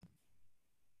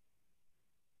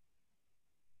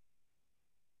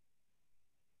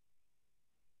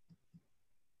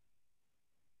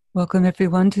Welcome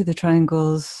everyone to the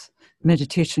Triangles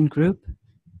Meditation Group.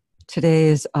 Today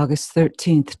is August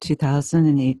 13th,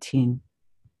 2018.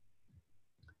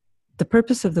 The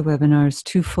purpose of the webinar is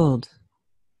twofold: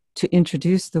 to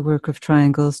introduce the work of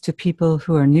triangles to people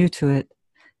who are new to it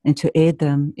and to aid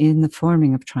them in the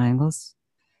forming of triangles,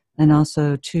 and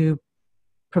also to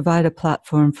provide a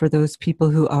platform for those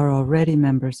people who are already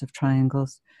members of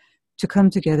triangles to come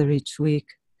together each week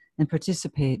and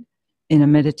participate in a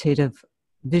meditative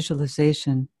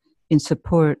visualization in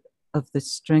support of the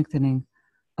strengthening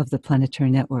of the planetary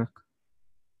network.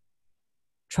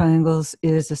 Triangles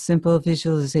is a simple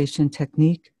visualization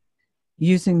technique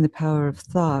using the power of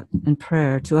thought and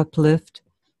prayer to uplift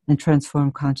and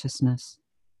transform consciousness.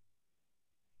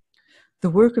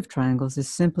 The work of triangles is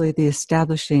simply the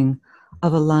establishing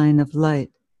of a line of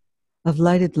light, of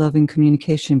lighted loving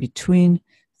communication between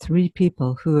three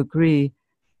people who agree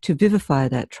to vivify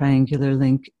that triangular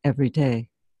link every day.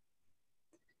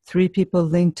 Three people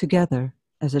linked together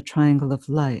as a triangle of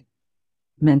light,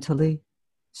 mentally,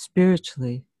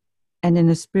 spiritually, and in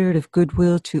a spirit of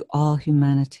goodwill to all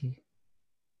humanity.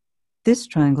 This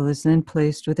triangle is then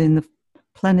placed within the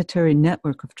planetary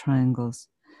network of triangles,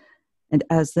 and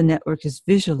as the network is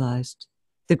visualized,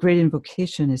 the great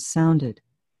invocation is sounded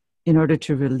in order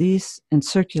to release and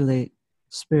circulate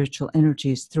spiritual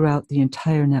energies throughout the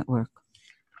entire network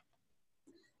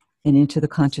and into the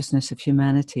consciousness of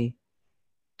humanity,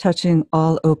 touching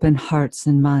all open hearts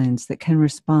and minds that can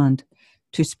respond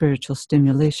to spiritual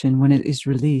stimulation when it is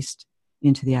released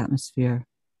into the atmosphere.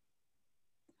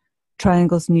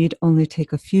 Triangles need only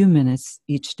take a few minutes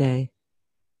each day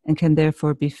and can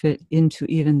therefore be fit into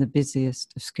even the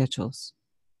busiest of schedules.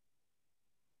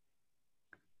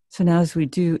 So now, as we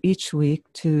do each week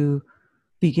to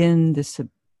begin this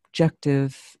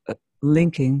subjective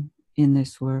linking in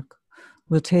this work,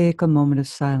 we'll take a moment of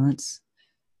silence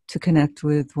to connect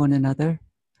with one another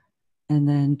and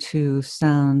then to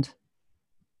sound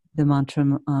the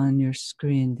mantra on your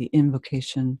screen, the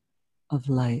invocation of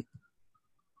light.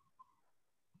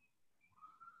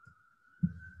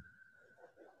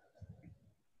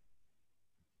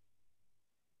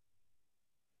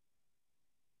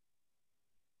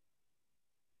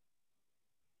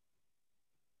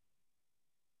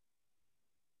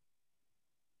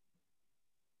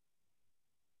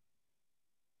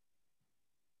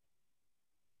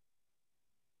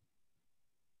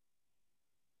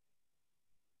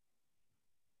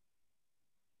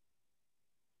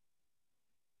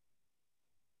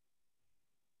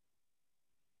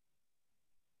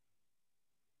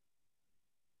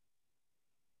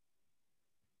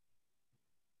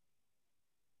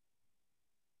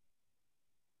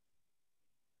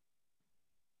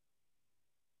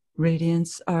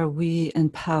 Radiance are we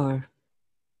and power.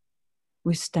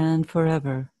 We stand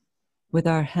forever with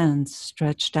our hands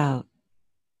stretched out,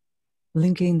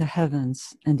 linking the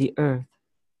heavens and the earth,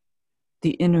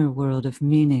 the inner world of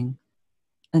meaning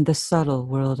and the subtle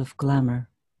world of glamour.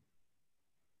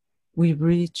 We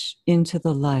reach into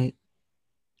the light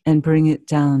and bring it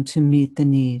down to meet the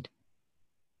need.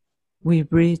 We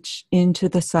reach into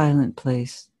the silent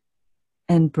place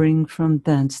and bring from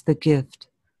thence the gift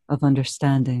of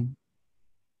understanding.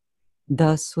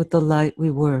 Thus with the light we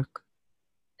work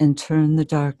and turn the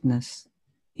darkness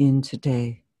into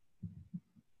day.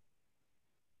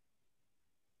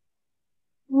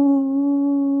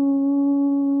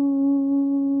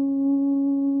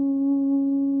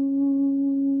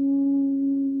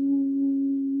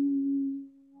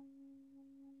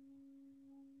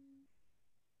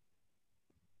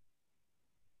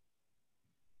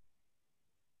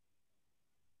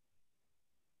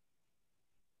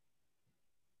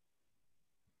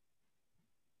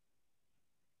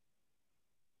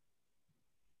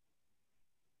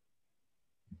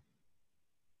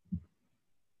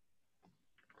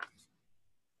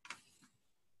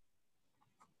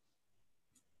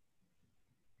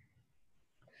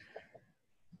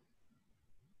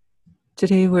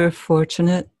 Today we're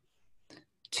fortunate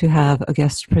to have a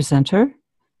guest presenter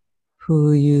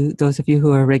who those of you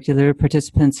who are regular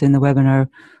participants in the webinar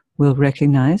will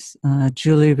recognize,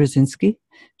 Julie Rosinski.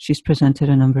 She's presented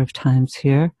a number of times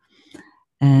here,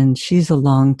 and she's a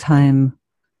long-time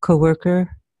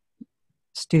co-worker,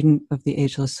 student of the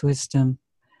Ageless Wisdom,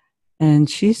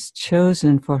 and she's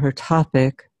chosen for her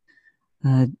topic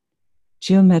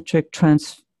geometric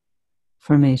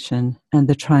transformation and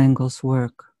the triangle's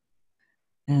work.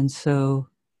 And so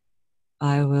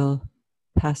I will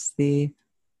pass the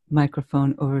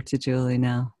microphone over to Julie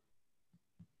now.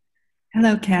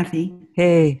 Hello, Kathy.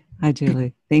 Hey, hi,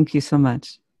 Julie. Thank you so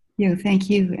much. Thank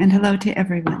you, and hello to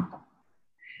everyone.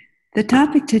 The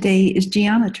topic today is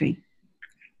geometry,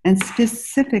 and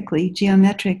specifically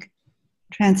geometric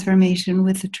transformation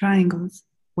with the triangles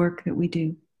work that we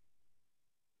do.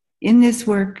 In this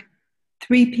work,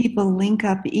 3 people link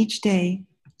up each day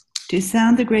to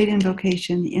sound the great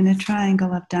invocation in a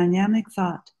triangle of dynamic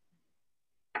thought,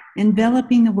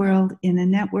 enveloping the world in a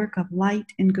network of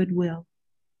light and goodwill.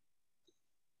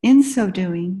 In so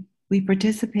doing, we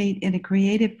participate in a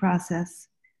creative process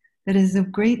that is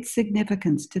of great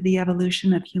significance to the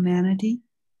evolution of humanity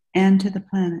and to the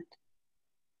planet.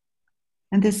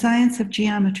 And the science of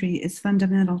geometry is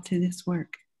fundamental to this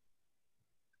work.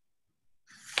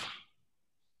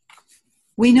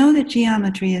 We know that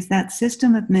geometry is that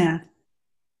system of math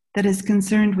that is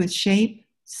concerned with shape,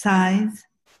 size,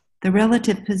 the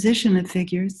relative position of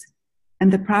figures,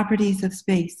 and the properties of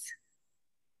space.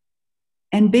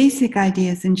 And basic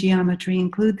ideas in geometry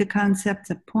include the concepts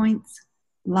of points,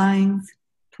 lines,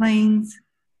 planes,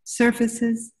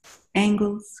 surfaces,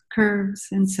 angles, curves,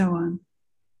 and so on.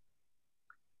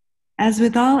 As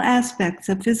with all aspects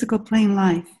of physical plane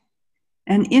life,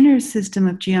 an inner system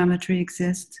of geometry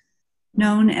exists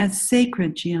known as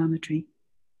sacred geometry.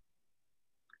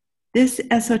 This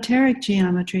esoteric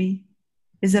geometry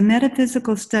is a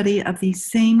metaphysical study of these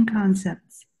same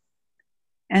concepts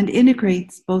and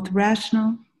integrates both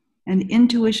rational and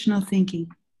intuitional thinking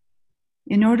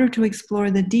in order to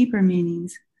explore the deeper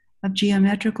meanings of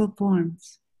geometrical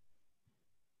forms.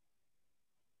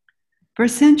 For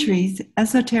centuries,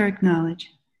 esoteric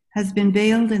knowledge has been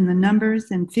veiled in the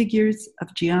numbers and figures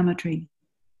of geometry,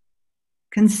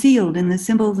 concealed in the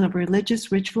symbols of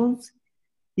religious rituals,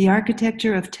 the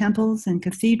architecture of temples and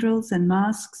cathedrals and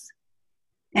mosques,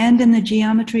 and in the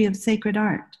geometry of sacred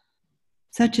art,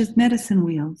 such as medicine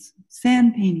wheels,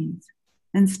 sand paintings,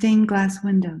 and stained glass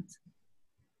windows.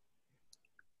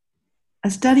 A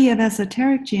study of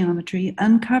esoteric geometry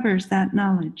uncovers that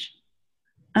knowledge,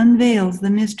 unveils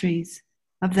the mysteries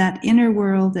of that inner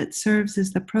world that serves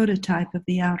as the prototype of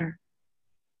the outer,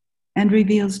 and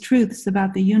reveals truths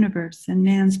about the universe and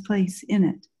man's place in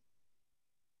it.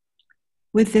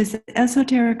 With this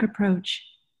esoteric approach,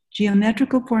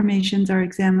 geometrical formations are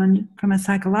examined from a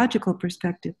psychological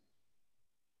perspective,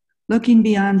 looking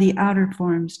beyond the outer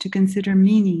forms to consider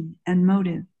meaning and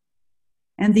motive,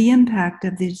 and the impact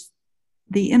of these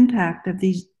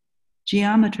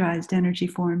geometrized energy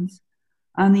forms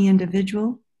on the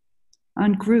individual,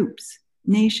 on groups,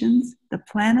 nations, the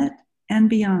planet, and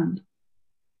beyond.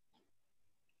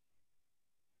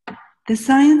 The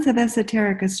science of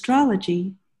esoteric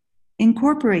astrology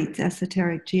incorporates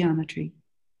esoteric geometry.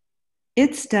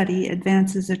 Its study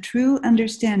advances a true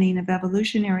understanding of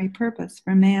evolutionary purpose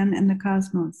for man and the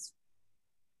cosmos.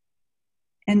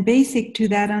 And basic to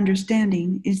that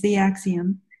understanding is the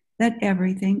axiom that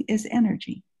everything is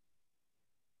energy.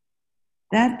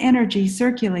 That energy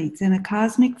circulates in a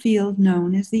cosmic field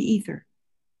known as the ether,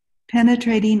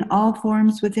 penetrating all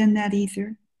forms within that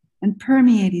ether and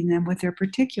permeating them with their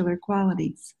particular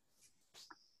qualities,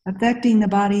 affecting the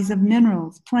bodies of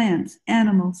minerals, plants,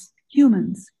 animals,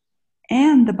 humans,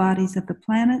 and the bodies of the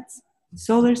planets,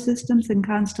 solar systems, and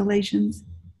constellations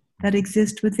that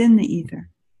exist within the ether.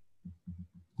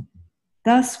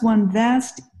 Thus, one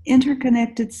vast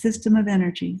interconnected system of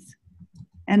energies,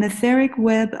 an etheric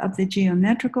web of the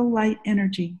geometrical light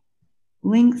energy,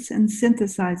 links and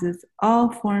synthesizes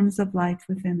all forms of life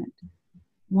within it.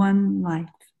 One life.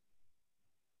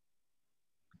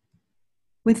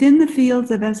 Within the fields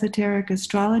of esoteric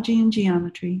astrology and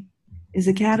geometry is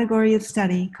a category of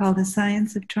study called the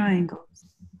science of triangles.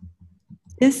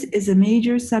 This is a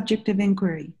major subject of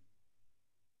inquiry,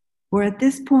 for at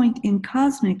this point in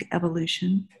cosmic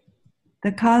evolution,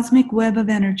 the cosmic web of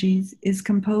energies is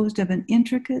composed of an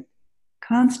intricate,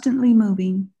 constantly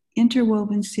moving,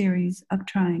 interwoven series of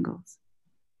triangles.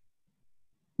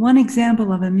 One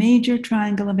example of a major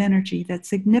triangle of energy that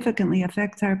significantly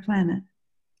affects our planet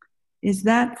is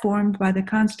that formed by the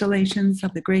constellations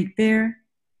of the Great Bear,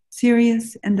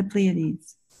 Sirius, and the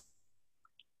Pleiades.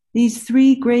 These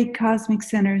 3 great cosmic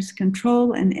centers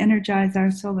control and energize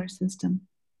our solar system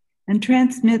and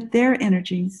transmit their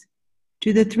energies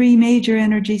to the 3 major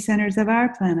energy centers of our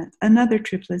planet, another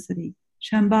triplicity,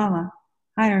 Shambhala,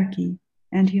 hierarchy,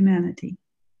 and humanity.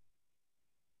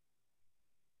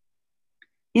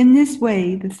 In this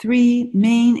way, the 3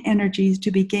 main energies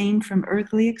to be gained from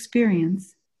earthly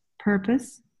experience,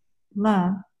 purpose,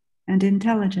 love, and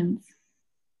intelligence,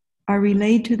 are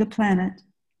relayed to the planet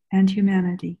and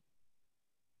humanity.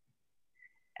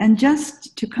 And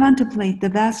just to contemplate the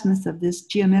vastness of this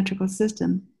geometrical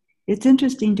system, it's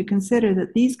interesting to consider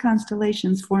that these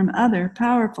constellations form other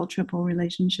powerful triple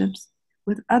relationships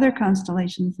with other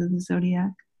constellations of the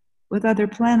zodiac, with other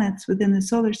planets within the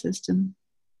solar system,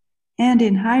 and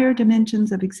in higher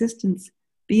dimensions of existence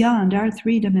beyond our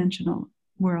three-dimensional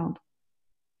world,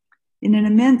 in an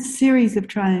immense series of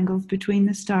triangles between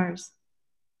the stars.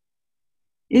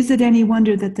 Is it any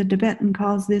wonder that the Tibetan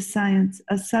calls this science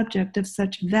a subject of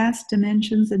such vast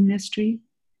dimensions and mystery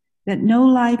that no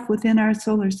life within our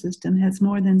solar system has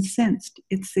more than sensed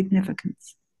its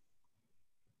significance?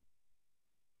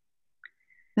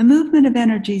 The movement of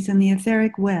energies in the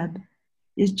etheric web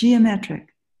is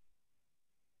geometric.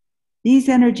 These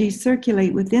energies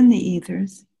circulate within the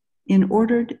ethers in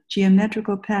ordered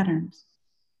geometrical patterns.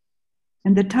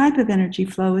 And the type of energy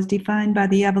flow is defined by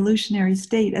the evolutionary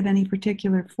state of any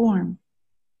particular form.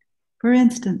 For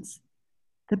instance,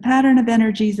 the pattern of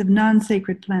energies of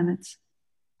non-sacred planets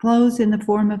flows in the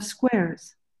form of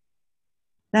squares.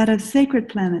 That of sacred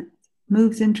planets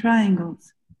moves in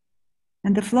triangles.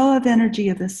 And the flow of energy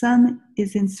of the sun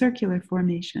is in circular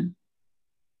formation.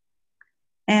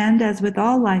 And as with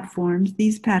all life forms,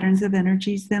 these patterns of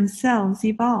energies themselves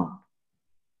evolve.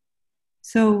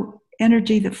 So,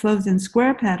 energy that flows in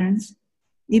square patterns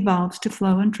evolves to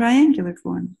flow in triangular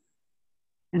form,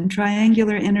 and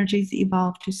triangular energies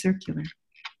evolve to circular.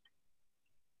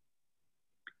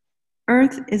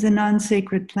 Earth is a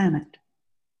non-sacred planet.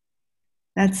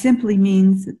 That simply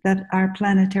means that our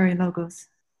planetary logos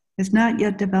has not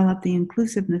yet developed the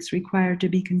inclusiveness required to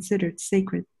be considered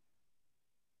sacred.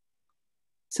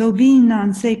 So, being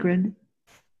non-sacred,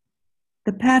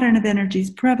 the pattern of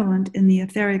energies prevalent in the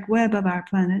etheric web of our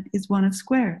planet is one of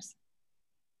squares.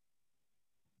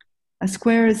 A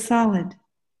square is solid,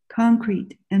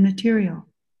 concrete, and material,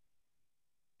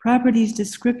 properties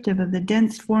descriptive of the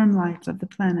dense form life of the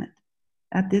planet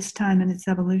at this time in its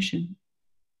evolution.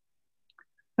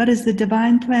 But as the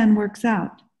divine plan works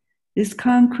out, this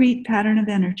concrete pattern of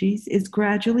energies is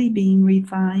gradually being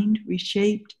refined,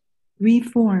 reshaped,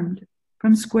 reformed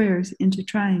from squares into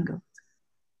triangles.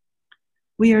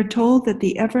 We are told that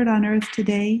the effort on Earth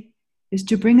today is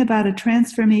to bring about a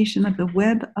transformation of the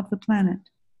web of the planet,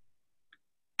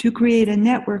 to create a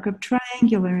network of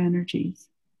triangular energies,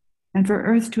 and for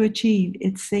Earth to achieve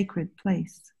its sacred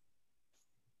place.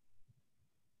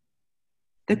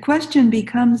 The question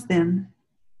becomes then,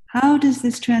 how does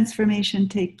this transformation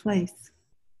take place?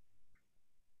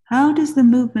 How does the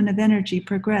movement of energy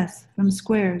progress from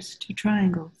squares to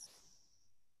triangles,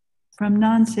 from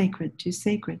non-sacred to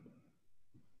sacred?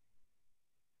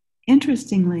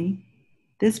 Interestingly,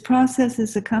 this process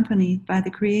is accompanied by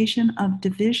the creation of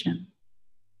division,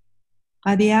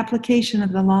 by the application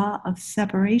of the law of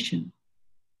separation.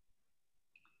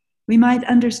 We might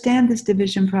understand this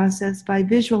division process by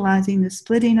visualizing the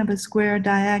splitting of a square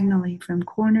diagonally from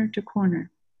corner to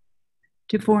corner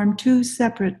to form two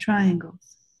separate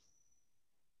triangles.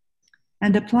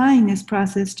 And applying this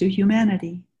process to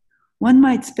humanity, one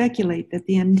might speculate that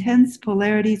the intense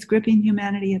polarities gripping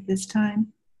humanity at this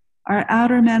time are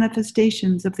outer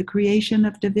manifestations of the creation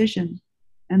of division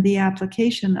and the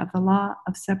application of the law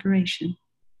of separation,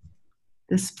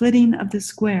 the splitting of the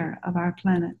square of our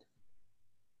planet,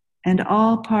 and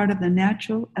all part of the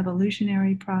natural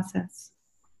evolutionary process.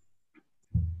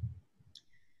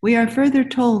 We are further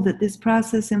told that this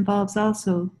process involves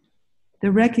also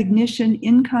the recognition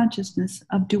in consciousness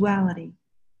of duality.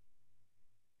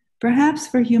 Perhaps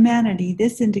for humanity,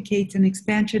 this indicates an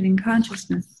expansion in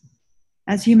consciousness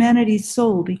as humanity's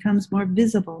soul becomes more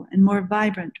visible and more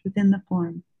vibrant within the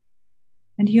form,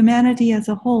 and humanity as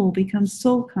a whole becomes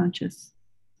soul-conscious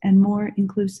and more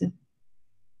inclusive.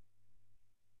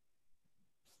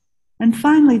 And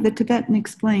finally, the Tibetan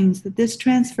explains that this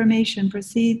transformation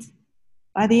proceeds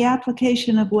by the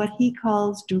application of what he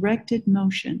calls directed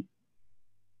motion,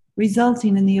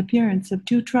 resulting in the appearance of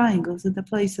two triangles at the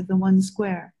place of the one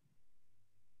square.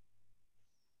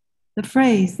 The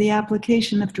phrase, the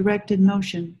application of directed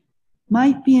motion,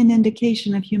 might be an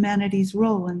indication of humanity's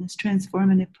role in this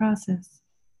transformative process.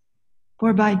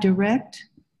 For by direct,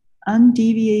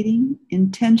 undeviating,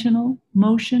 intentional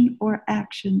motion or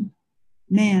action,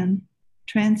 man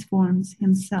transforms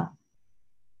himself.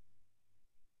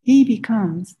 He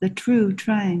becomes the true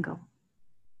triangle,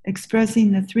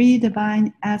 expressing the three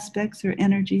divine aspects or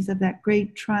energies of that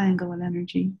great triangle of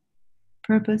energy: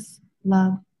 purpose,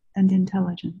 love, and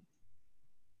intelligence.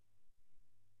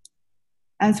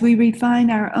 As we refine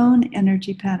our own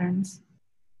energy patterns,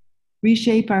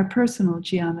 reshape our personal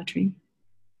geometry,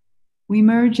 we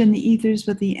merge in the ethers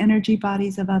with the energy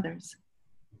bodies of others,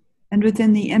 and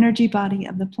within the energy body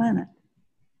of the planet.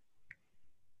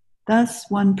 Thus,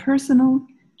 one personal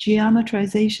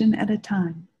geometrization at a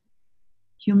time,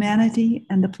 humanity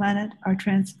and the planet are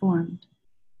transformed.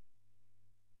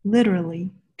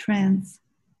 literally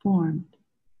transformed.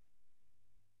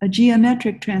 A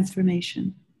geometric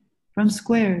transformation from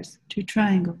squares to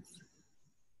triangles,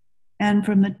 and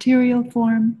from material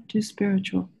form to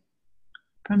spiritual,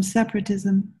 from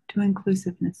separatism to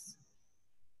inclusiveness.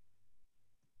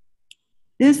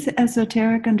 This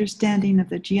esoteric understanding of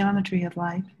the geometry of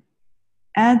life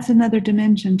adds another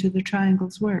dimension to the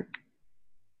triangle's work,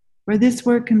 where this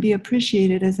work can be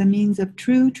appreciated as a means of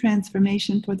true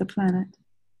transformation for the planet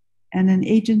and an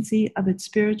agency of its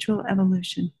spiritual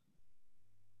evolution.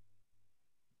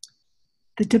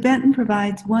 The Tibetan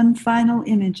provides one final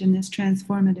image in this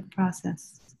transformative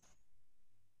process.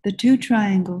 The two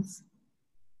triangles,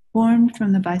 formed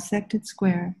from the bisected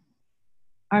square,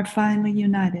 are finally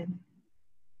united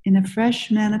in a fresh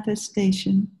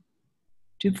manifestation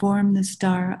to form the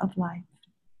Star of Life.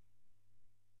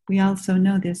 We also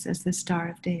know this as the Star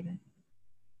of David.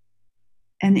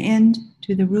 An end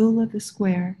to the rule of the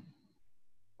square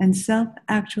and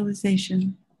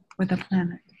self-actualization for the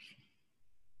planet.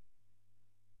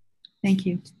 Thank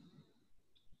you.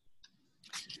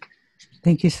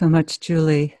 Thank you so much,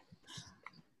 Julie.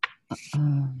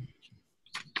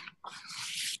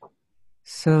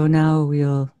 So now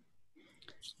we'll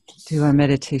do our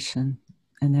meditation,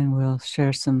 and then we'll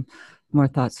share some more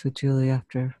thoughts with Julie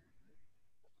after.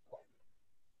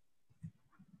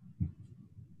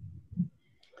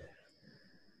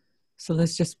 So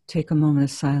let's just take a moment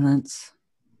of silence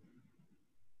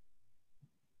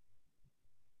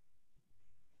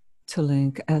to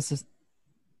link as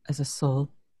a soul,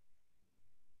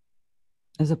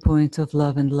 as a point of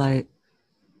love and light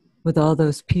with all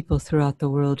those people throughout the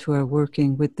world who are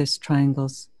working with this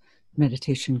Triangles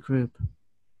meditation group.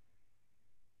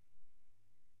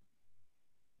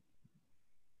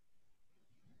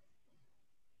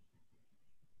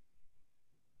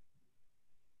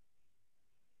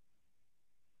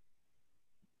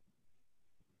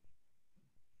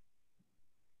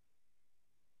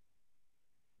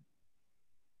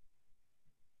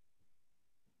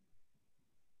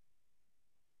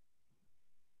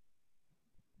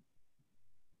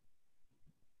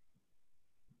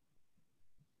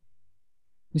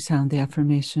 We sound the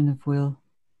affirmation of will.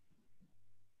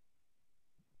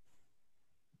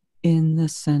 In the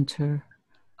center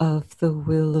of the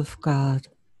will of God,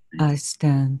 I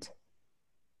stand.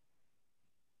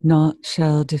 Naught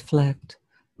shall deflect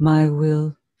my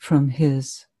will from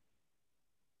His.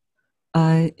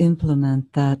 I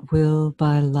implement that will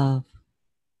by love.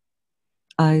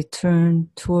 I turn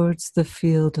towards the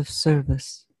field of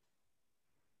service.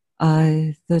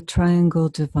 I, the triangle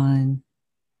divine,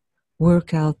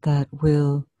 work out that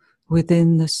will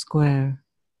within the square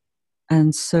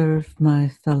and serve my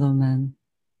fellow men.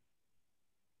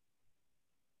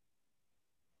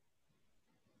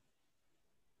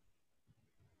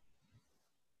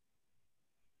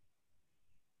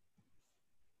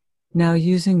 Now,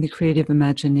 using the creative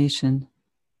imagination,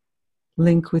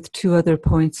 link with two other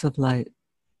points of light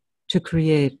to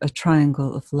create a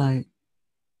triangle of light.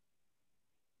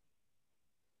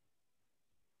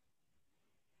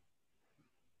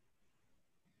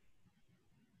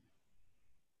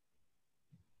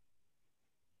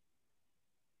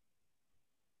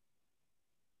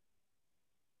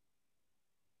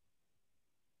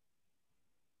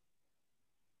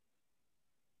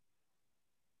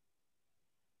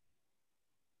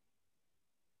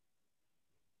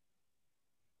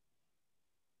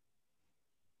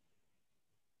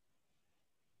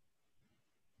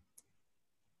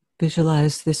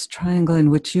 Visualize this triangle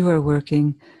in which you are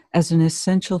working as an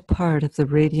essential part of the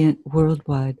radiant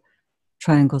worldwide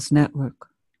Triangles network.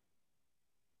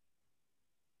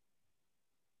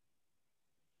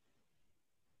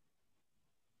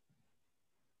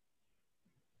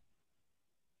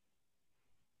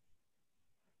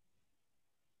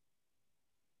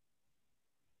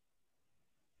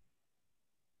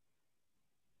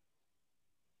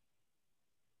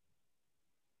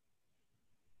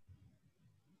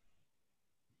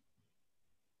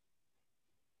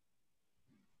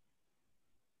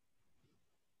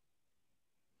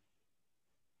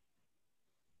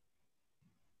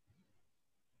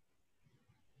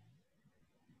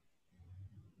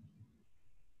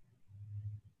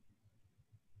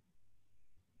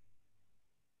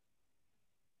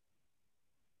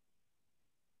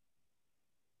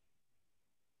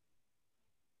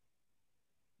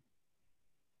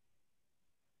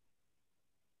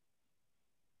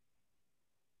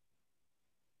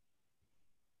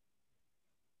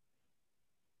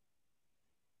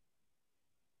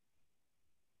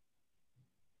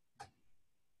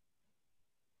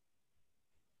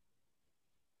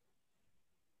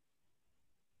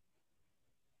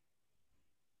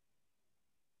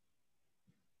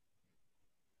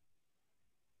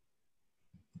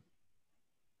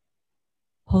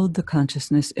 Hold the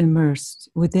consciousness immersed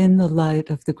within the light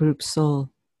of the group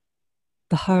soul,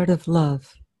 the heart of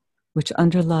love, which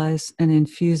underlies and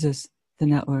infuses the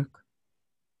network.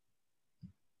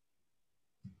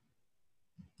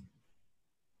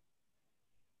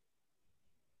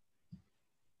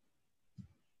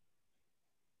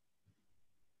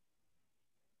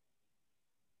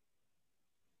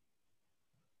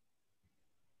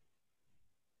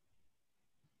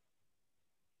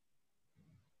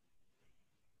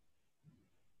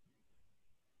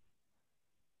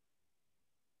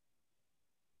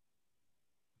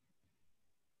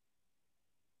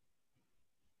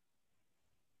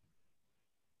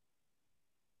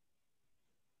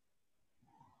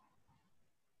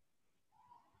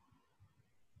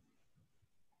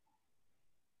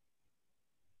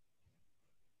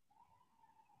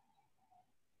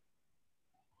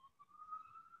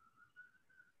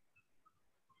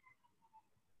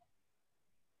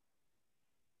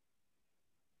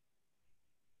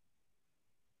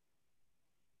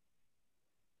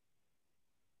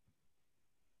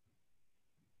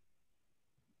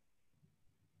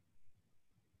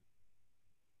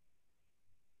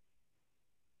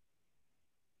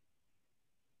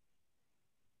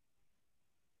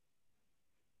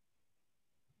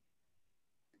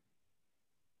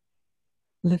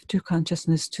 Lift your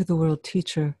consciousness to the world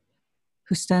teacher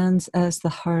who stands as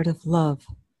the heart of love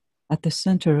at the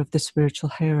center of the spiritual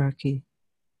hierarchy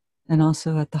and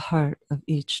also at the heart of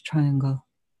each triangle.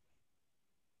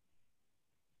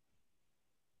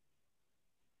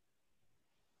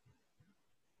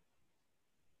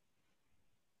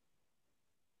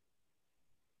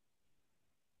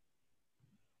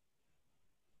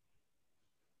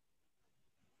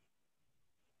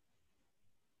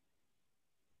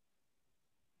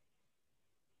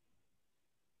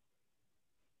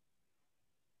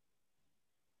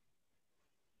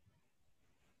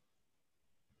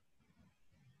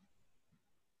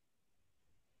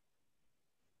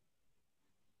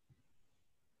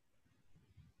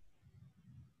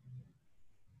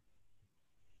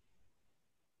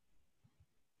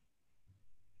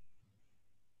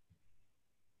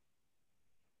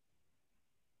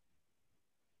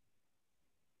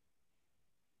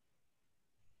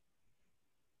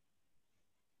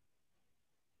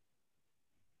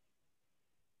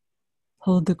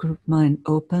 Hold the group mind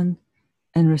open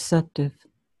and receptive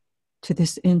to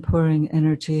this inpouring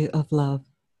energy of love.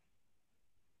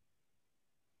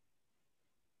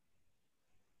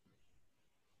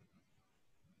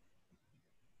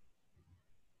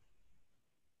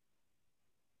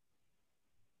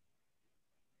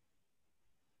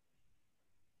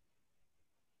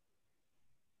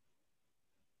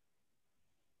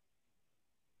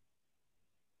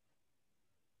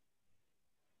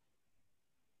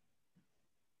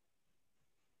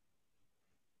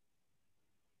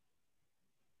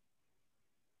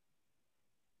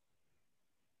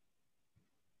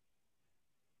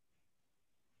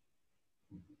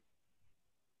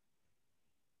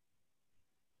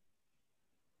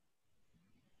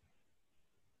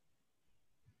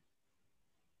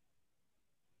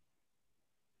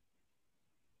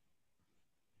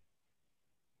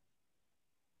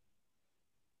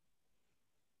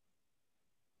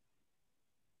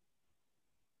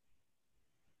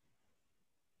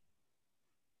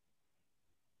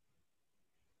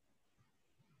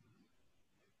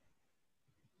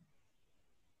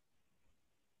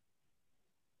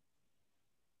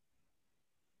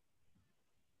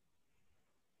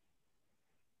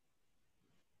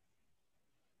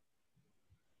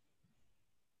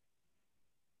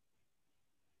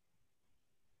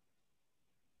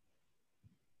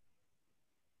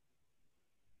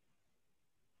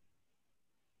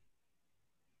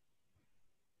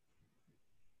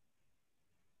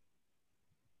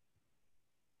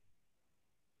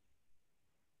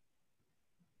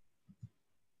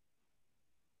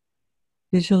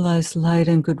 Visualize light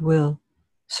and goodwill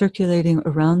circulating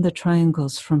around the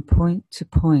triangles from point to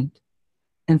point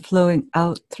and flowing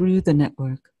out through the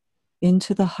network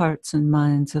into the hearts and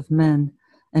minds of men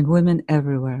and women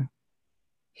everywhere,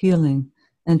 healing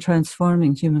and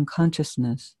transforming human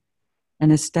consciousness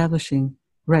and establishing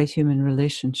right human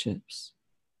relationships.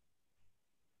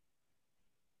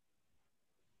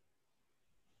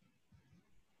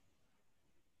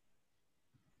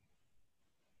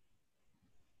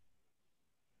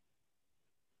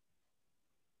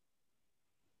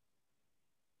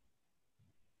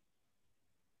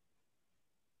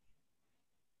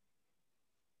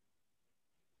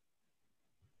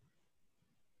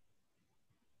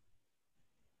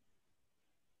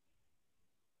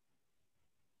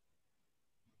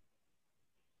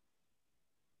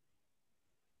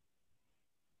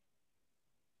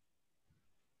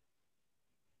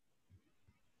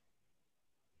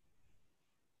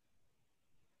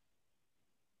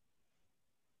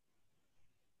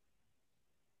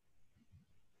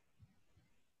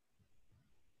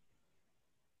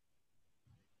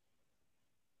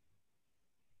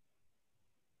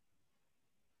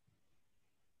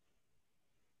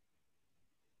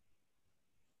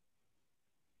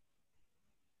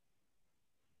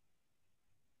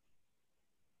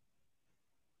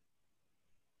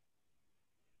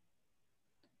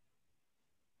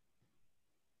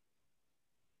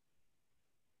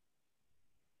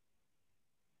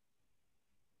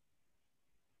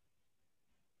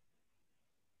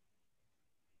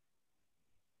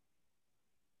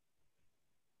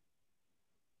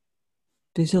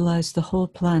 Visualize the whole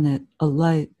planet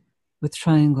alight with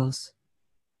triangles.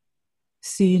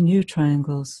 See new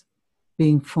triangles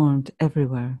being formed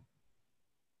everywhere.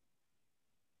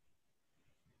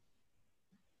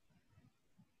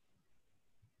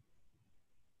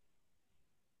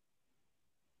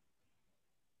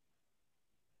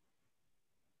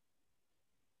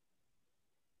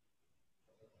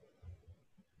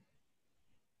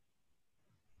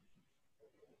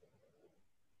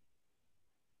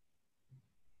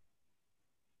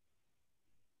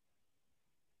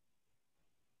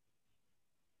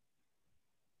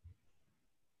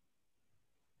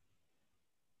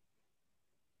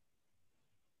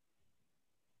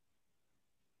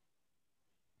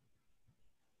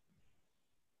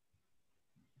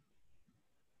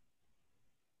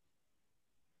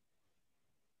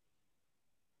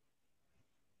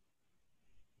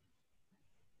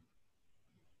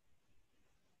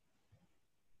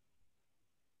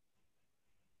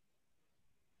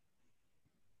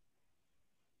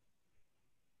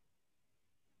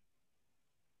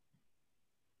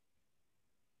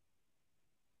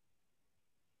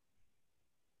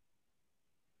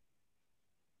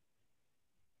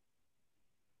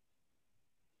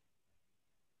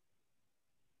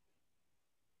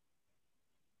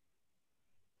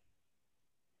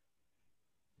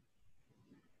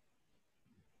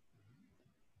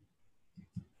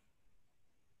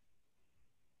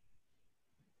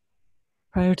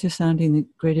 Prior to sounding the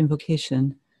great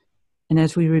invocation, and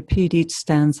as we repeat each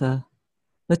stanza,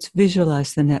 let's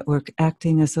visualize the network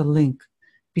acting as a link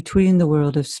between the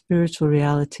world of spiritual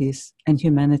realities and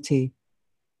humanity,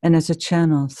 and as a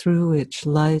channel through which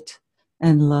light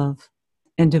and love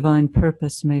and divine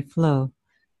purpose may flow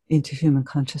into human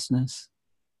consciousness.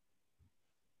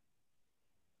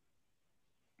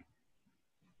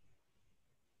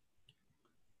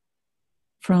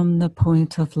 From the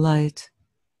point of light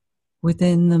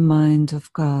within the mind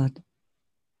of God,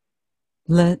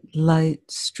 let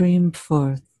light stream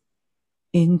forth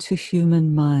into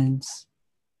human minds.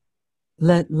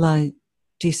 Let light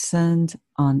descend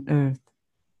on earth.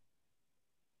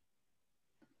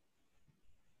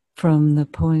 From the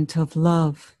point of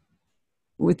love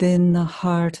within the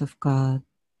heart of God,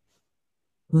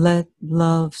 let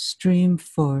love stream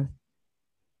forth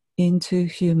into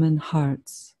human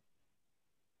hearts.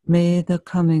 May the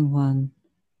coming one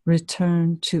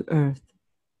return to earth.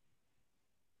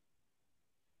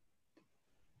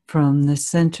 From the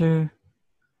center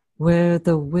where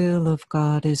the will of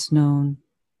God is known,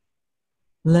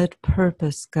 let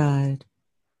purpose guide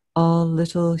all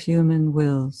little human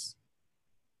wills,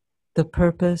 the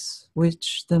purpose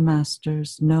which the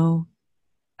masters know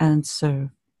and serve.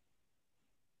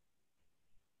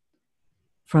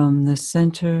 From the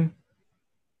center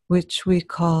which we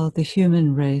call the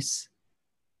human race,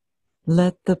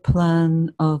 let the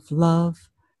plan of love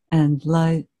and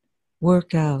light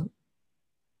work out,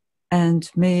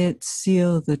 and may it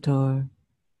seal the door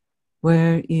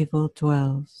where evil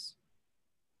dwells.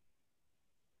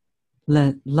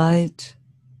 Let light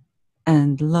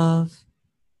and love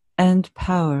and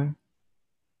power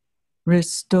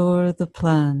restore the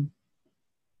plan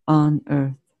on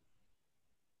earth.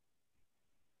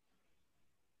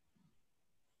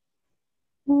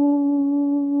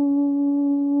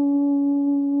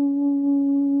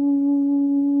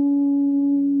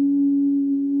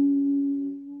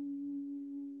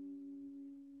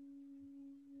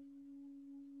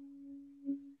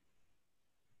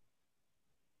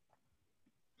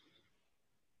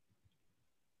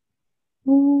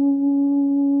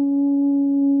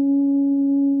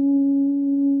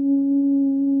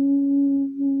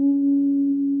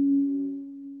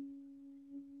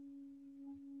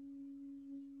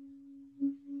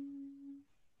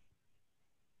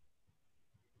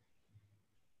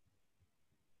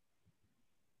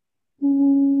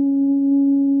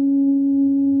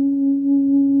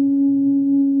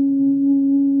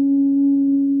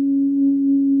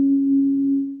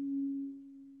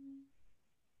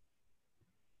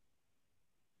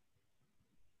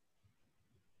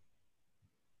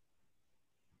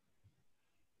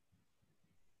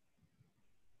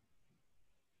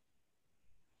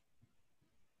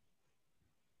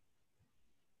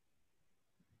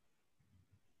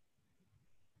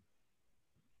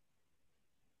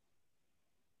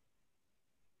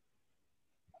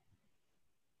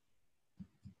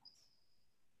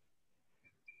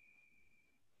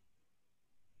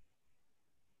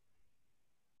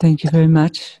 Thank you very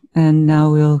much. And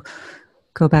now we'll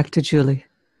go back to Julie.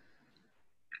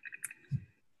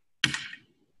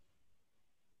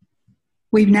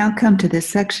 We've now come to this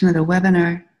section of the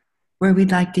webinar where we'd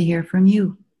like to hear from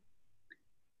you.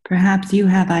 Perhaps you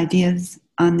have ideas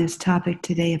on this topic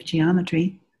today of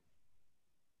geometry,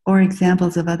 or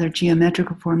examples of other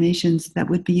geometrical formations that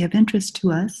would be of interest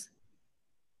to us,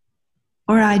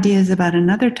 or ideas about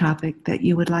another topic that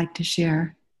you would like to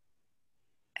share,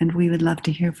 and we would love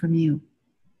to hear from you.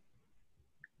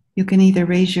 You can either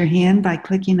raise your hand by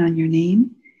clicking on your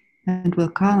name, and we'll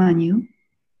call on you,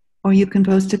 or you can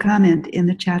post a comment in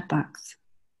the chat box.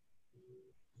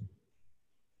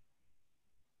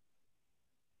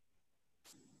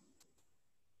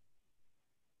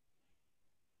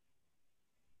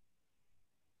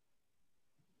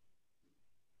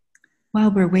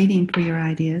 While we're waiting for your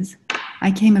ideas,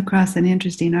 I came across an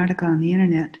interesting article on the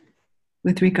internet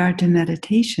with regard to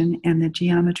meditation and the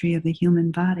geometry of the human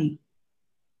body.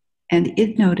 And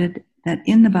it noted that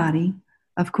in the body,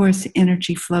 of course,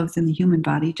 energy flows in the human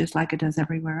body just like it does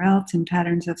everywhere else in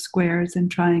patterns of squares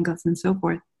and triangles and so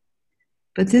forth.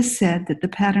 But this said that the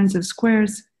patterns of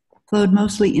squares flowed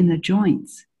mostly in the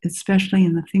joints, especially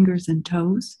in the fingers and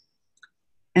toes,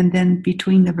 and then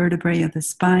between the vertebrae of the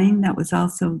spine, that was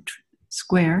also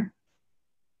square.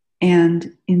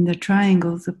 And in the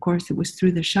triangles, of course, it was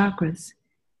through the chakras.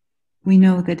 We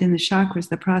know that in the chakras,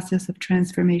 the process of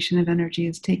transformation of energy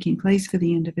is taking place for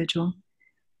the individual.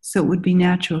 So it would be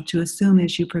natural to assume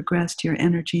as you progressed, your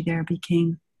energy there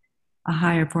became a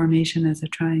higher formation as a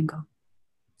triangle.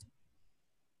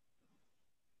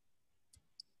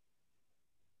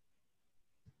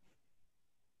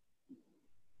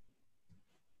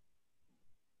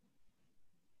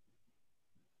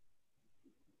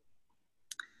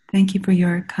 Thank you for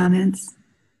your comments,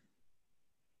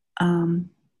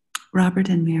 Robert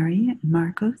and Mary and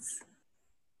Marcos,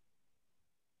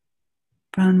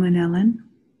 Bronwyn and Ellen.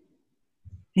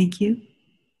 Thank you.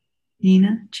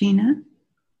 Nina, Gina,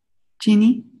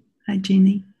 Jeannie. Hi,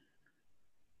 Jeannie.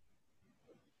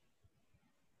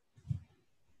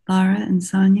 Laura and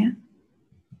Sonia.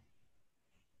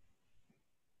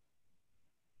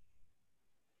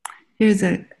 Here's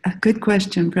a good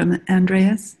question from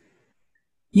Andreas.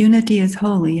 Unity is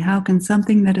holy. How can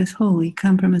something that is holy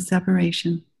come from a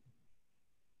separation?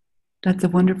 That's a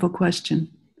wonderful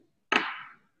question.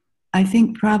 I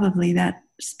think probably that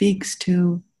speaks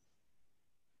to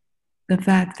the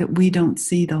fact that we don't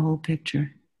see the whole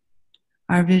picture.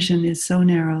 Our vision is so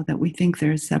narrow that we think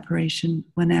there is separation,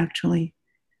 when actually,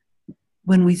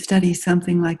 when we study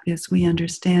something like this, we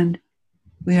understand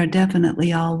we are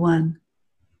definitely all one.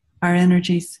 Our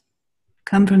energies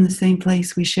come from the same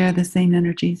place. We share the same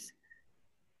energies.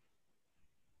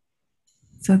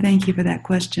 So thank you for that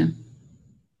question.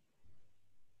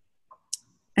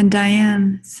 And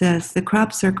Diane says, the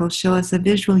crop circles show us a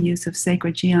visual use of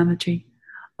sacred geometry.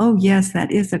 Oh yes,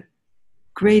 that is a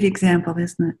great example,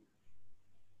 isn't it?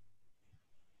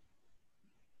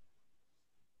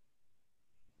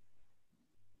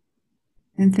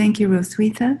 And thank you,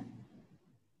 Roswitha.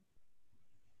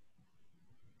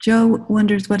 Joe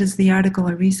wonders, what is the article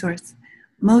or resource?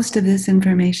 Most of this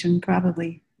information,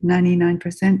 probably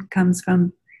 99%, comes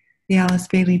from the Alice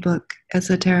Bailey book,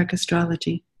 Esoteric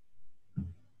Astrology.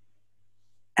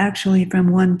 Actually,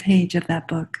 from one page of that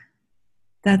book.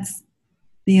 That's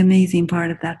the amazing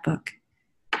part of that book.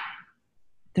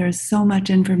 There's so much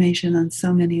information on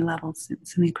so many levels.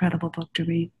 It's an incredible book to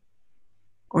read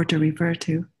or to refer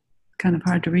to. Kind of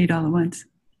hard to read all at once.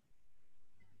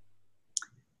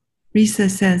 Risa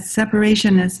says,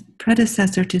 separation as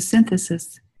predecessor to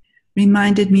synthesis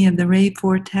reminded me of the Ray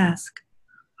 4 task,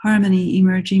 harmony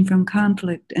emerging from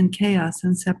conflict and chaos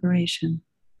and separation.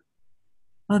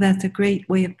 Oh, that's a great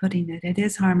way of putting it. It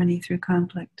is harmony through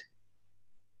conflict.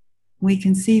 We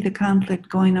can see the conflict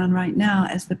going on right now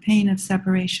as the pain of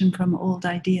separation from old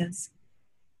ideas,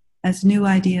 as new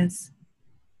ideas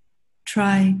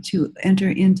try to enter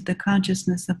into the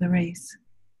consciousness of the race.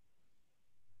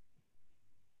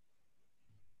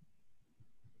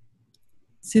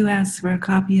 Sue asks for a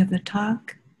copy of the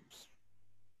talk.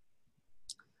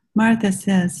 Martha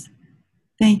says,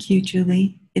 thank you,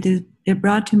 Julie. It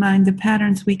brought to mind the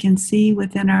patterns we can see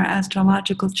within our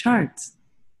astrological charts.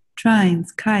 Trines,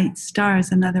 kites,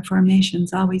 stars, and other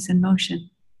formations always in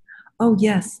motion. Oh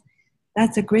yes,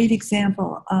 that's a great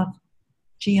example of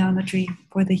geometry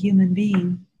for the human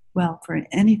being. Well, for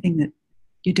anything that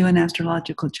you do an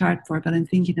astrological chart for, but I'm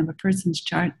thinking of a person's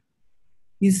chart.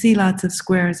 You see lots of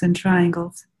squares and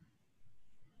triangles.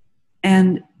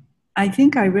 And I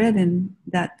think I read in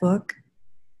that book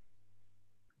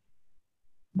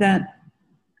that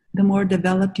the more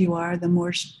developed you are, the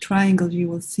more triangles you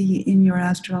will see in your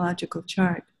astrological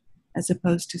chart, as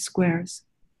opposed to squares.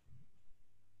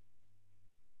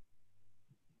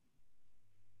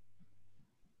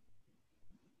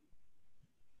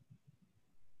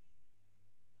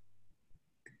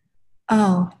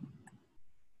 Oh,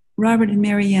 Robert and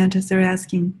Mary Yantis are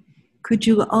asking, could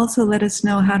you also let us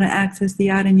know how to access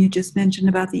the item you just mentioned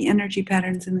about the energy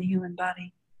patterns in the human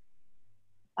body?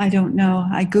 I don't know.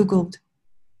 I Googled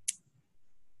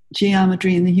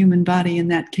geometry in the human body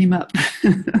and that came up.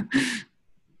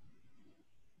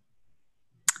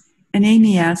 And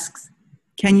Amy asks,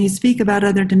 can you speak about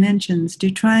other dimensions? Do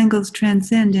triangles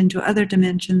transcend into other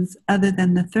dimensions other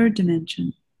than the third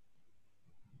dimension?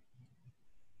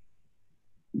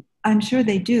 I'm sure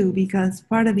they do, because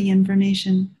part of the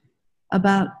information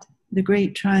about the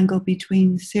Great Triangle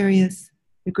between Sirius,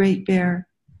 the Great Bear,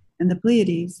 and the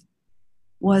Pleiades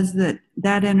was that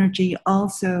that energy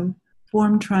also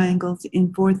formed triangles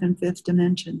in fourth and fifth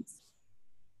dimensions.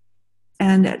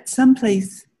 And at some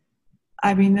place,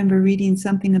 I remember reading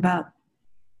something about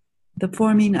the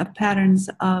forming of patterns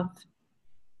of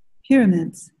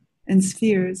pyramids and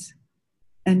spheres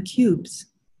and cubes.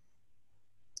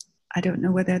 I don't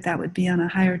know whether that would be on a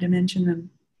higher dimension than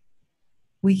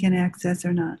we can access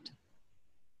or not.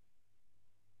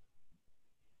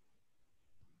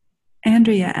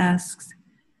 Andrea asks,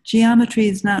 geometry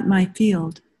is not my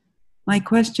field. My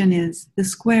question is, the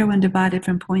square when divided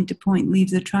from point to point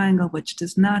leaves a triangle which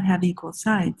does not have equal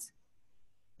sides.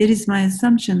 It is my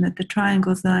assumption that the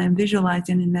triangles that I am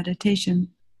visualizing in meditation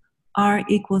are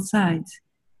equal sides.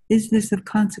 Is this of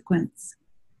consequence?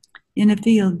 In a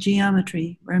field,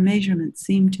 geometry, where measurements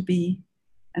seem to be,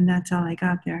 and that's all I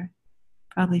got there,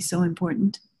 probably so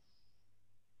important.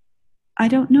 I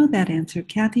don't know that answer.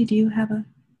 Kathy, do you have a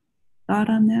thought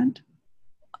on that?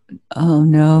 Oh,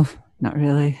 no, not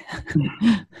really.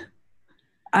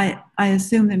 I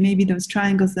assume that maybe those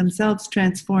triangles themselves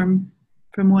transform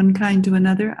from one kind to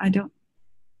another.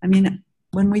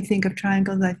 When we think of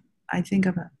triangles, I think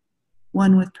of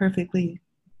one with perfectly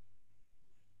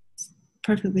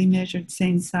measured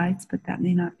same sides, but that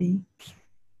may not be.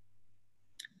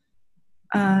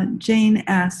 Jane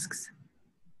asks,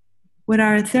 would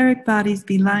our etheric bodies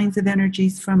be lines of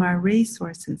energies from our ray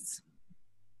sources?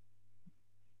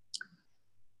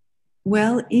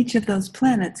 Well, each of those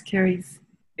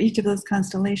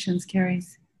constellations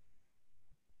carries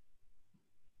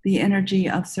the energy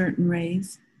of certain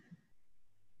rays.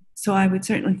 So I would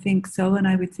certainly think so, and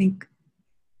I would think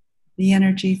the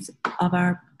energies of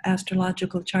our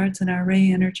astrological charts and our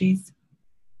ray energies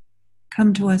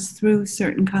come to us through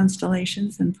certain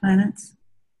constellations and planets,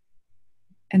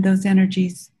 and those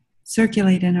energies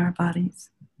circulate in our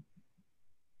bodies.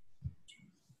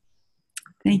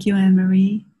 Thank you,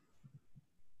 Anne-Marie.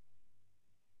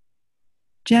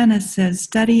 Janice says,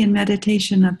 study and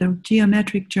meditation of the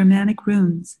geometric Germanic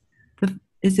runes.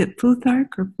 Is it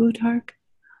Futhark or Plutarch?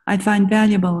 I find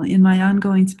valuable in my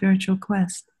ongoing spiritual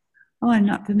quest. Oh, I'm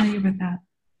not familiar with that.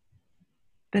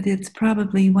 But it's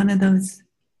probably one of those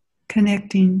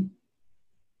connecting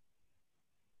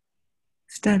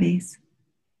studies.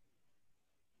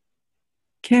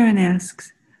 Karen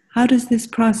asks, how does this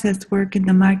process work in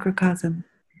the microcosm?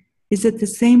 Is it the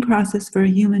same process for a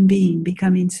human being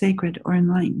becoming sacred or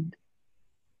enlightened?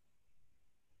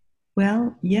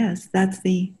 Well, yes, that's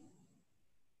the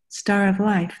star of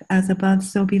life, as above,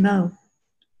 so below.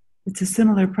 It's a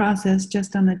similar process,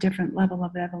 just on a different level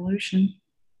of evolution.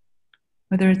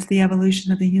 Whether it's the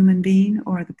evolution of the human being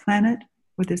or the planet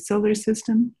or the solar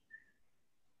system,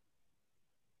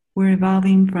 we're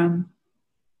evolving from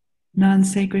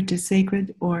non-sacred to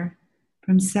sacred, or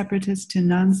from separatist to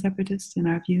non-separatist in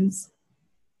our views,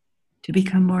 to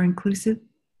become more inclusive.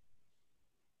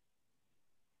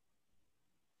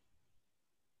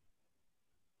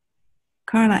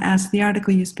 Carla asked, the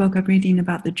article you spoke of reading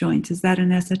about the joints, is that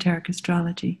in esoteric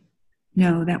astrology?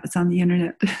 No, that was on the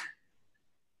internet.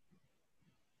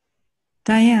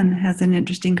 Diane has an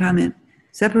interesting comment.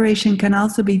 Separation can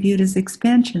also be viewed as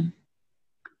expansion.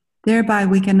 Thereby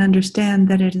we can understand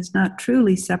that it is not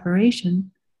truly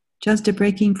separation, just a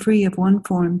breaking free of one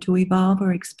form to evolve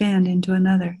or expand into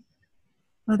another.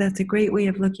 Oh, that's a great way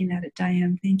of looking at it,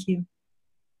 Diane. Thank you.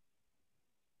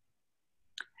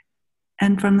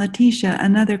 And from Letitia,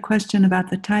 another question about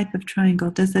the type of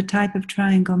triangle. Does the type of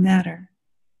triangle matter?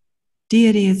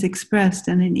 Deity is expressed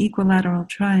in an equilateral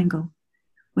triangle.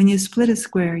 When you split a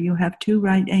square, you have two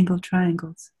right-angled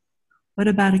triangles. What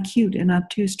about acute and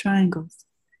obtuse triangles?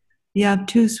 The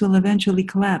obtuse will eventually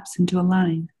collapse into a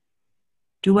line.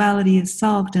 Duality is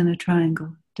solved in a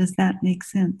triangle. Does that make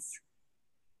sense?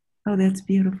 Oh, that's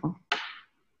beautiful.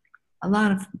 A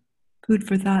lot of food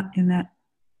for thought in that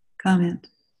comment.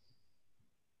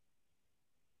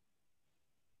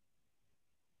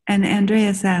 And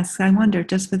Andreas asks, I wonder,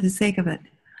 just for the sake of it,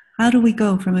 how do we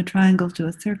go from a triangle to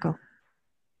a circle?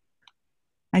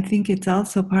 I think it's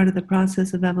also part of the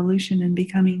process of evolution and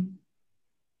becoming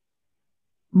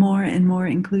more and more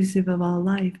inclusive of all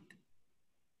life.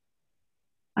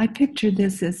 I picture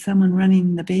this as someone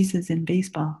running the bases in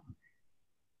baseball.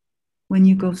 When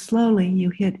you go slowly, you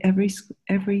hit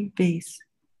every base.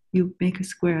 You make a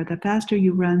square. The faster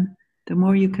you run, the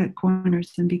more you cut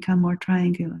corners and become more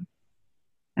triangular.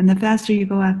 And the faster you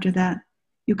go after that,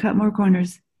 you cut more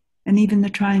corners, and even the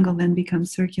triangle then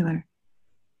becomes circular.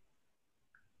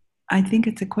 I think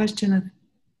it's a question of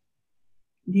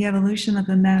the evolution of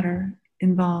the matter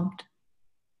involved,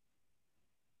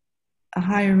 a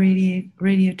higher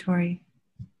radiatory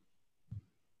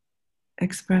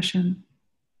expression.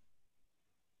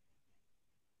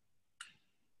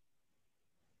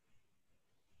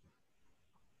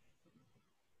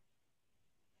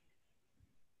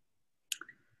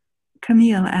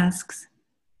 Camille asks,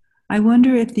 I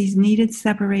wonder if these needed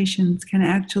separations can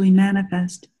actually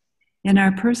manifest in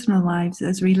our personal lives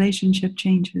as relationship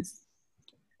changes.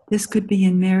 This could be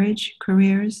in marriage,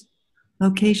 careers,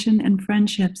 location and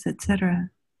friendships,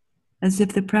 etc., as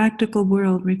if the practical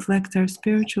world reflects our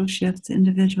spiritual shifts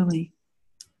individually.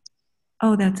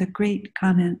 Oh, that's a great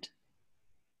comment.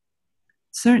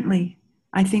 Certainly,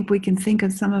 I think we can think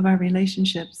of some of our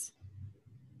relationships,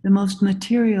 the most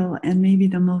material and maybe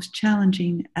the most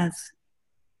challenging, as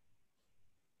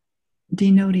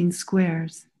denoting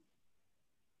squares.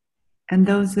 And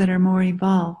those that are more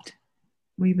evolved,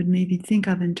 we would maybe think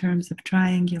of in terms of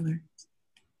triangular.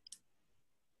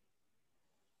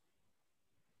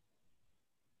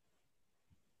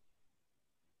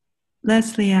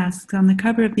 Leslie asks, on the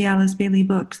cover of the Alice Bailey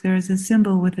books, there is a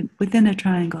symbol within a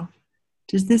triangle.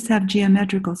 Does this have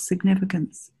geometrical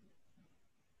significance?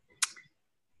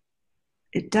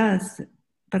 It does,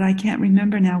 but I can't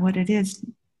remember now what it is.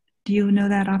 Do you know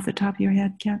that off the top of your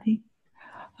head, Kathy?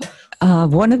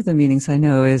 One of the meanings I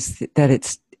know is that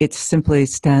it simply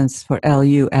stands for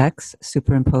LUX,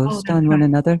 superimposed on one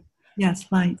another. Yes,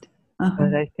 light.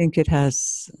 But I think it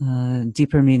has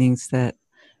deeper meanings that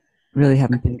really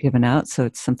haven't been given out, so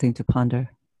it's something to ponder.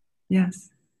 Yes.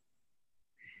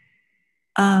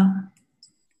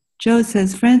 Joe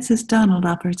says, Frances Donald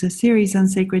offers a series on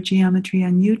sacred geometry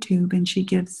on YouTube, and she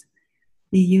gives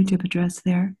the YouTube address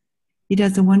there. He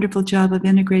does a wonderful job of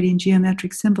integrating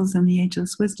geometric symbols in the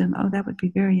ageless wisdom. Oh, that would be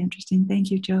very interesting.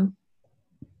 Thank you, Joe.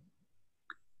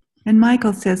 And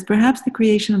Michael says, perhaps the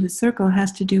creation of the circle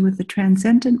has to do with the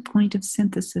transcendent point of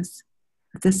synthesis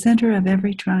at the center of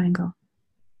every triangle,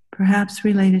 perhaps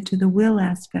related to the will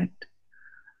aspect.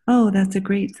 Oh, that's a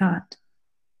great thought.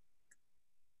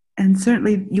 And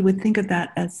certainly you would think of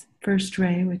that as first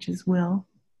ray, which is will,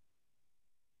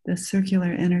 the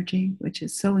circular energy, which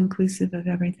is so inclusive of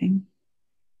everything.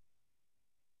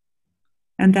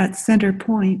 And that center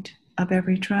point of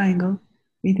every triangle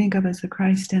we think of as the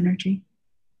Christ energy.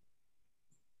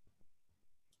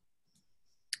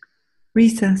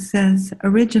 Risa says,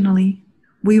 originally,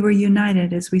 we were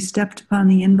united as we stepped upon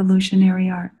the involutionary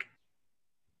arc.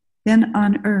 Then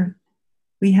on earth,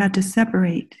 we had to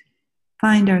separate,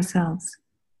 find ourselves,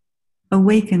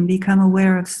 awaken, become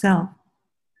aware of self.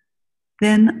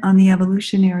 Then on the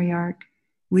evolutionary arc,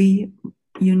 we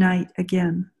unite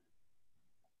again.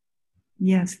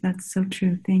 Yes, that's so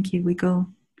true. Thank you. We go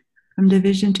from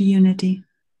division to unity.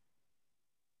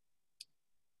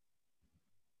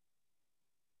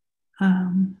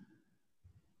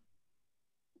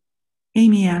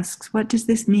 Amy asks, what does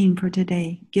this mean for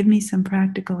today? Give me some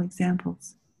practical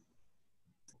examples.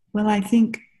 Well, I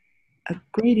think a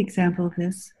great example of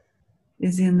this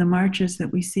is in the marches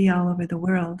that we see all over the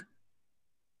world.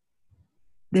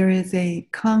 There is a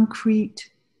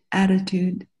concrete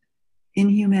attitude in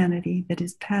humanity that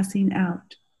is passing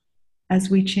out as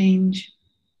we change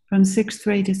from 6th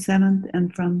ray to 7th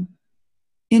and from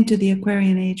into the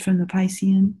Aquarian age from the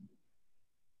Piscean.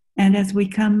 And as we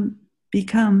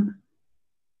become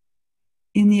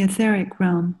in the etheric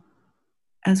realm,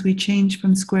 as we change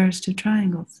from squares to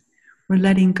triangles, we're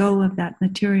letting go of that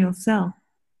material self.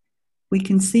 We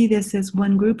can see this as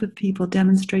one group of people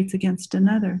demonstrates against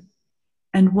another,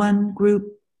 and one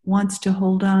group wants to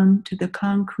hold on to the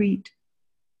concrete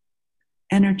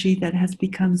energy that has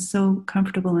become so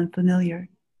comfortable and familiar,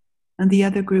 and the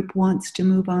other group wants to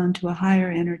move on to a higher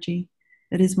energy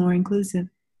that is more inclusive.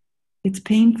 It's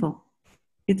painful.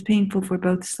 It's painful for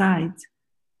both sides.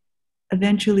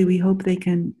 Eventually, we hope they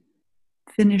can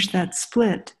finish that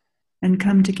split and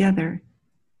come together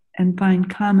and find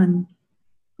common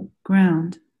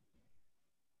ground.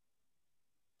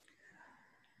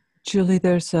 Julie,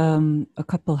 there's a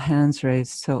couple hands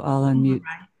raised, so I'll unmute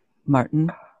Martin.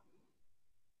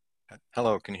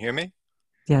 Hello, can you hear me?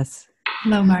 Yes.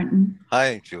 Hello, Martin.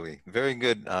 Hi, Julie. Very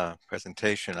good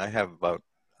presentation. I have about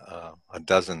a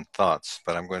dozen thoughts,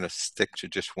 but I'm going to stick to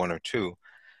just one or two.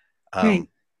 Great.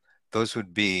 Those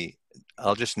would be,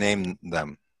 I'll just name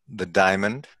them: the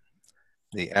diamond,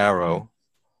 the arrow,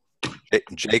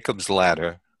 Jacob's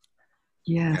ladder,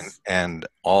 Yes. and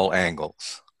all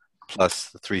angles,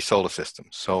 plus the three solar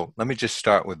systems. So let me just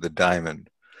start with the diamond.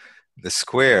 The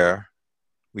square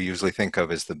we usually think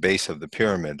of as the base of the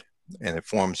pyramid, and it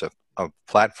forms a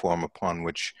platform upon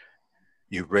which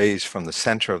you raise from the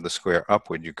center of the square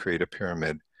upward. You create a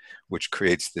pyramid, which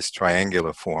creates this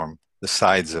triangular form, the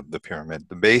sides of the pyramid.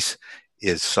 The base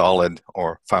is solid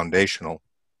or foundational,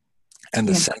 and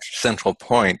the central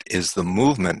point is the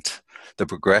movement, the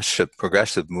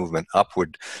progressive movement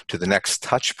upward to the next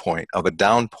touch point of a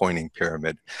down pointing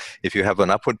pyramid. If you have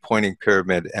an upward pointing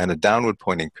pyramid and a downward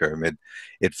pointing pyramid,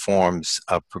 it forms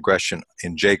a progression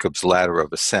in Jacob's ladder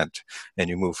of ascent, and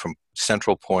you move from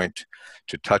central point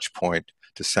to touch point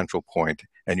to central point,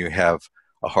 and you have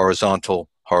a horizontal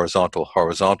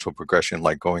progression,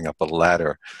 like going up a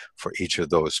ladder for each of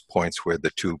those points where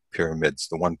the two pyramids,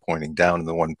 the one pointing down and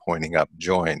the one pointing up,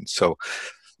 join. So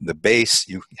the base,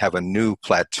 you have a new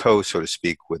plateau, so to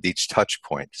speak, with each touch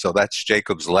point. So that's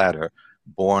Jacob's ladder,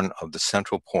 born of the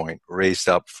central point, raised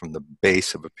up from the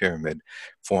base of a pyramid,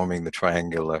 forming the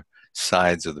triangular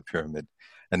sides of the pyramid.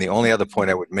 And the only other point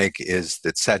I would make is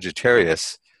that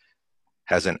Sagittarius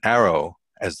has an arrow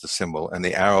as the symbol, and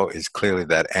the arrow is clearly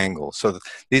that angle. So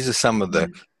these are some of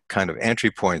the kind of entry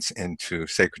points into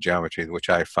sacred geometry, which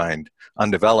I find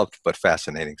undeveloped but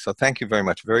fascinating. So thank you very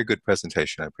much. Very good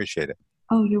presentation. I appreciate it.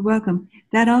 Oh, you're welcome.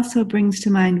 That also brings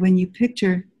to mind when you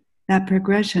picture that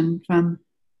progression from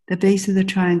the base of the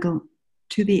triangle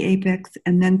to the apex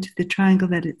and then to the triangle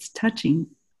that it's touching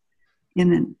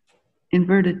in an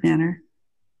inverted manner.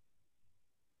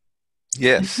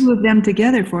 Yes. The two of them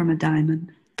together form a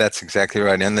diamond. That's exactly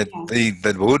right. And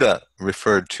the Buddha is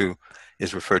referred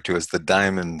to as the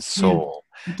diamond soul.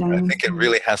 Yeah, I think it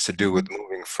really has to do with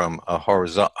moving from a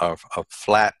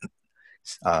flat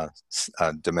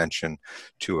dimension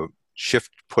to a shift,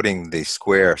 putting the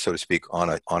square, so to speak,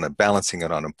 balancing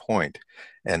it on a point.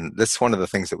 And that's one of the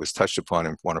things that was touched upon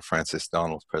in one of Francis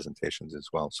Donald's presentations as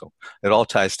well. So it all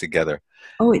ties together.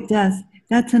 Oh, it does.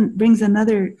 That brings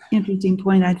another interesting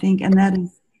point, I think, and that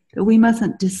is that we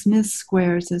mustn't dismiss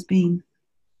squares as being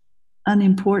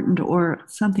unimportant or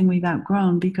something we've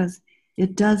outgrown, because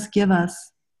it does give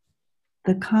us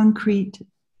the concrete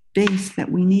base that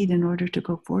we need in order to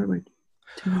go forward.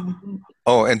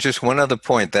 Oh, and just one other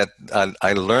point that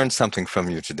I learned something from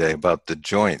you today about the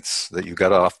joints that you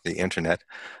got off the internet,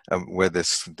 where the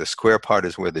square part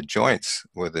is where the joints,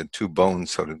 where the two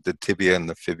bones, sort of the tibia and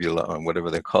the fibula, or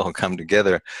whatever they're called, come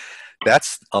together.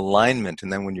 That's alignment,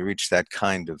 and then when you reach that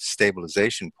kind of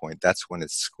stabilization point, that's when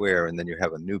it's square, and then you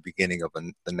have a new beginning of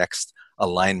the next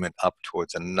alignment up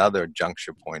towards another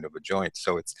juncture point of a joint.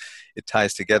 So it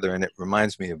ties together, and it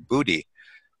reminds me of Buddhi.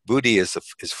 Buddhi is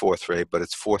fourth ray, but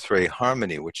it's fourth ray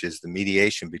harmony, which is the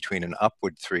mediation between an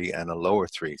upward three and a lower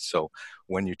three. So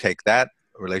when you take that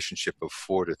relationship of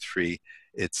 4 to 3,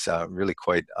 it's really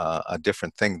quite a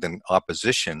different thing than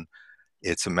opposition.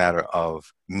 It's a matter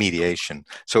of mediation.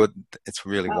 So it's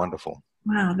really wonderful.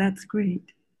 Wow, that's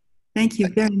great. Thank you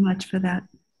very much for that.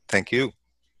 Thank you.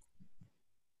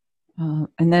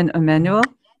 And then Emmanuel.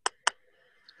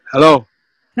 Hello.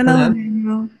 Hello,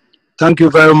 Emmanuel. Thank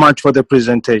you very much for the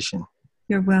presentation.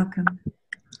 You're welcome.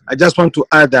 I just want to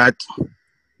add that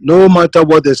no matter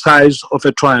what the size of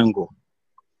a triangle,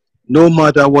 no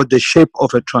matter what the shape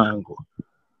of a triangle,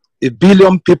 a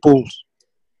billion people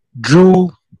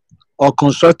drew or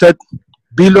constructed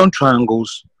billion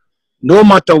triangles, no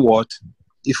matter what,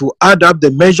 if you add up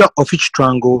the measure of each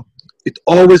triangle, it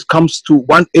always comes to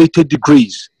 180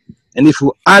 degrees. And if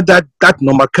you add that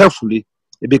number carefully,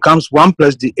 it becomes 1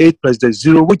 plus the 8 plus the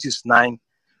 0, which is 9,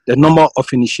 the number of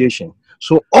initiation.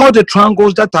 So all the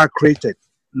triangles that are created,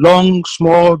 long,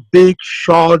 small, big,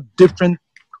 short, different,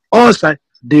 all sides,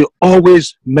 they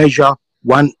always measure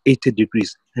 180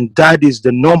 degrees. And that is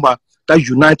the number that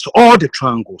unites all the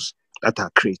triangles that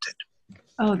are created.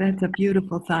 Oh, that's a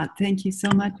beautiful thought. Thank you so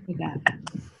much for that.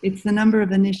 It's the number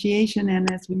of initiation,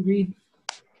 and as we read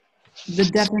the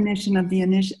definition of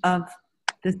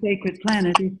the sacred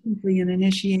planet, is simply an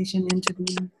initiation into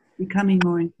becoming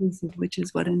more inclusive, which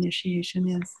is what initiation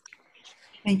is.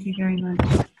 Thank you very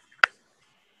much.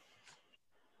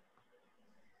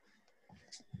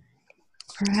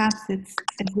 Perhaps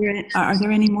are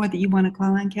there any more that you want to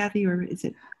call on, Kathy, or is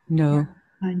it No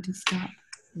time to stop?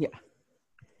 Yeah.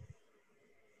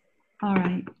 All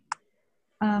right.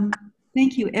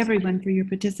 Thank you, everyone, for your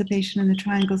participation in the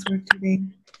Triangles work today.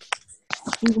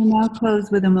 We will now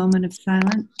close with a moment of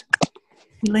silence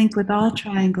to link with all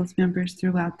Triangles members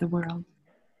throughout the world.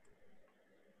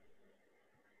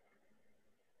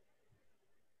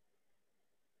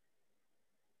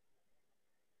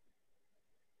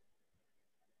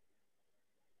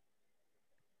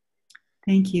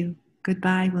 Thank you.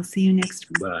 Goodbye. We'll see you next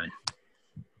week. Bye.